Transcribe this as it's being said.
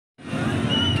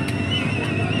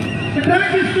The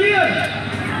track is clear.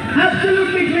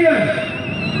 Absolutely clear.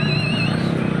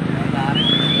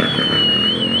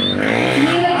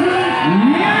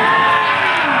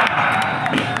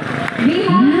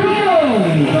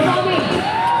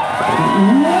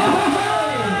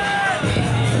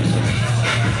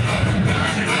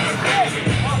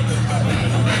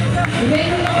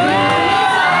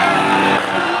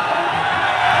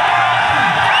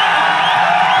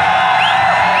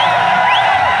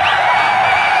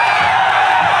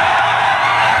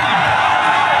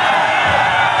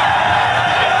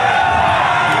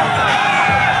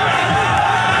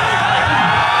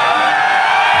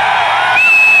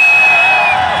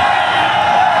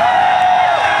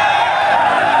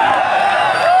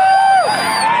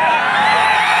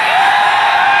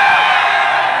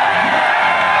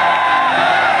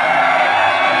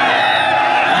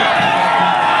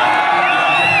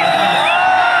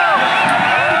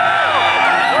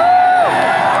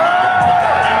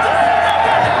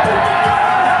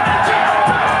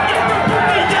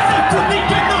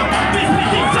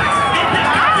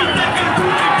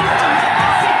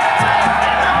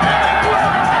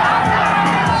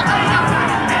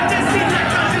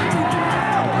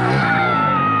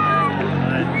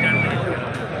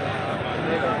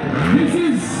 This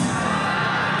is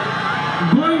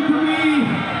going to be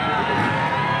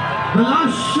the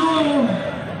last show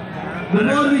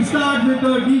before we start with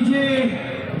the DJ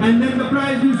and then the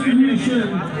prize distribution.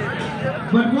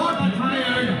 But what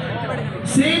hired,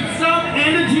 save some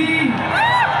energy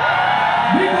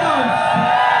because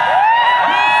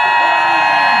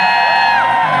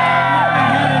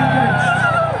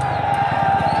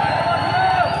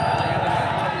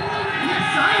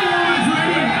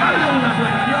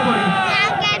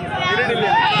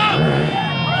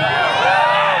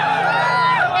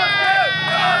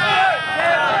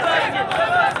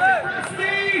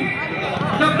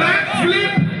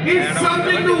is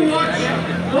something to watch.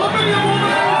 Open your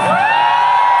mobiles.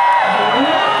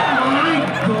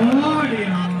 Oh my God!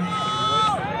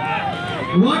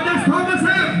 What does Thomas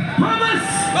have? Thomas!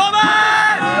 Oh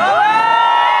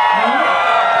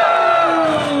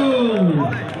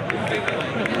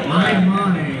my!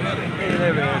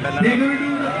 They're going to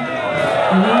do the.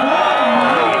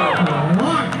 Oh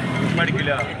my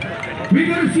God! We're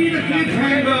going to see the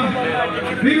cliffhanger.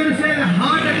 We're going to see the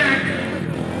heart attack.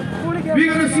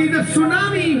 We're going to see the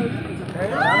tsunami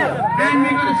and we're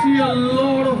going to see a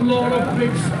lot of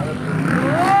tricks.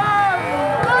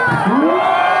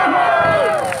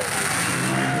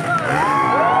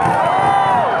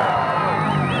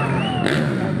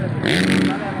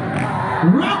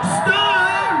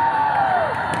 Rockstar!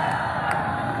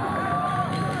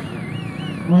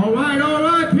 All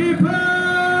right, people!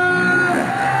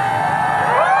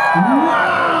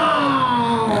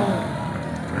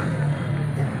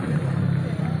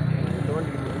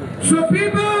 So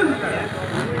people,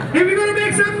 if you're going to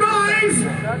make some noise,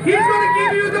 he's going to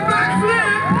give you the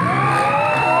backflip.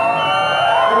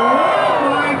 Oh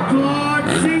my God,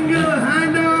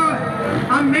 single-hander,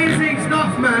 amazing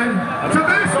stuff, man.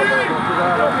 Sebastian,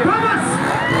 Thomas.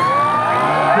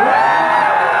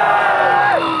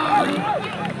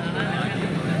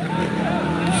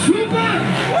 Super.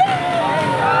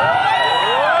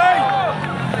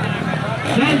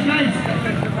 Guys.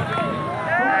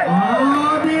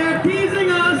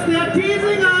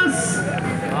 Teasing us!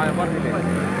 Oh my God!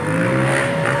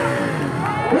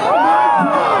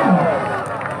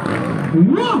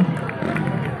 Whoa!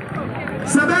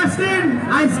 Sebastian,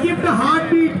 I skipped a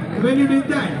heartbeat when you did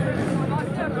that.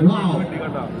 Wow!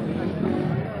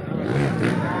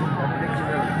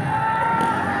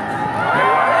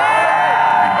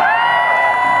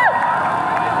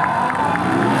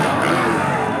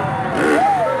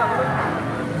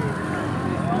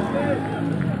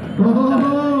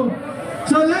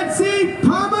 So let's see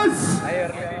Thomas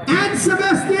and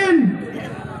Sebastian.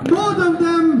 Both of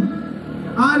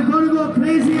them are going to go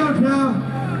crazy out here.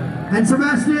 And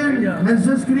Sebastian has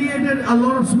just created a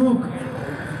lot of smoke.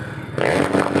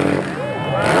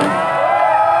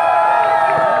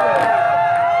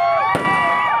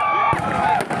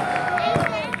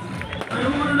 I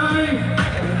don't want to die.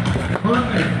 Hold on.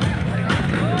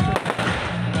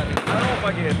 I don't know if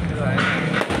I get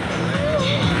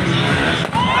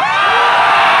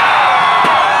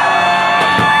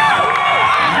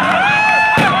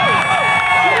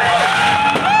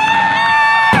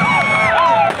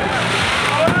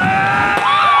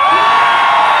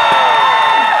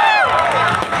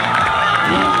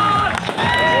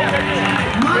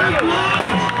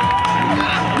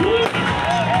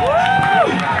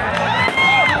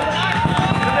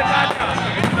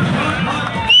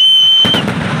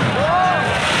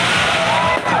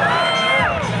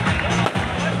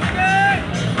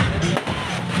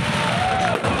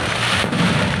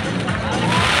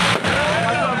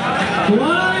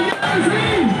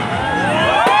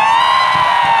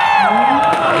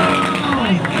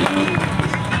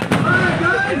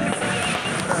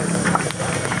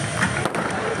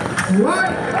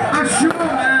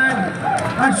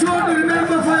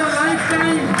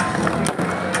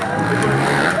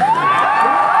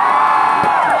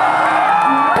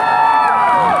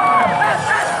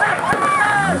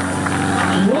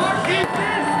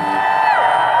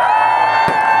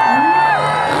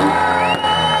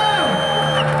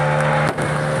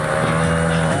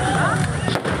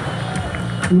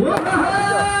Whoa!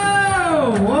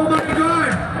 Oh my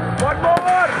God! One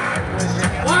more!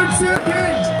 1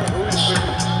 second!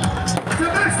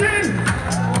 Sebastian!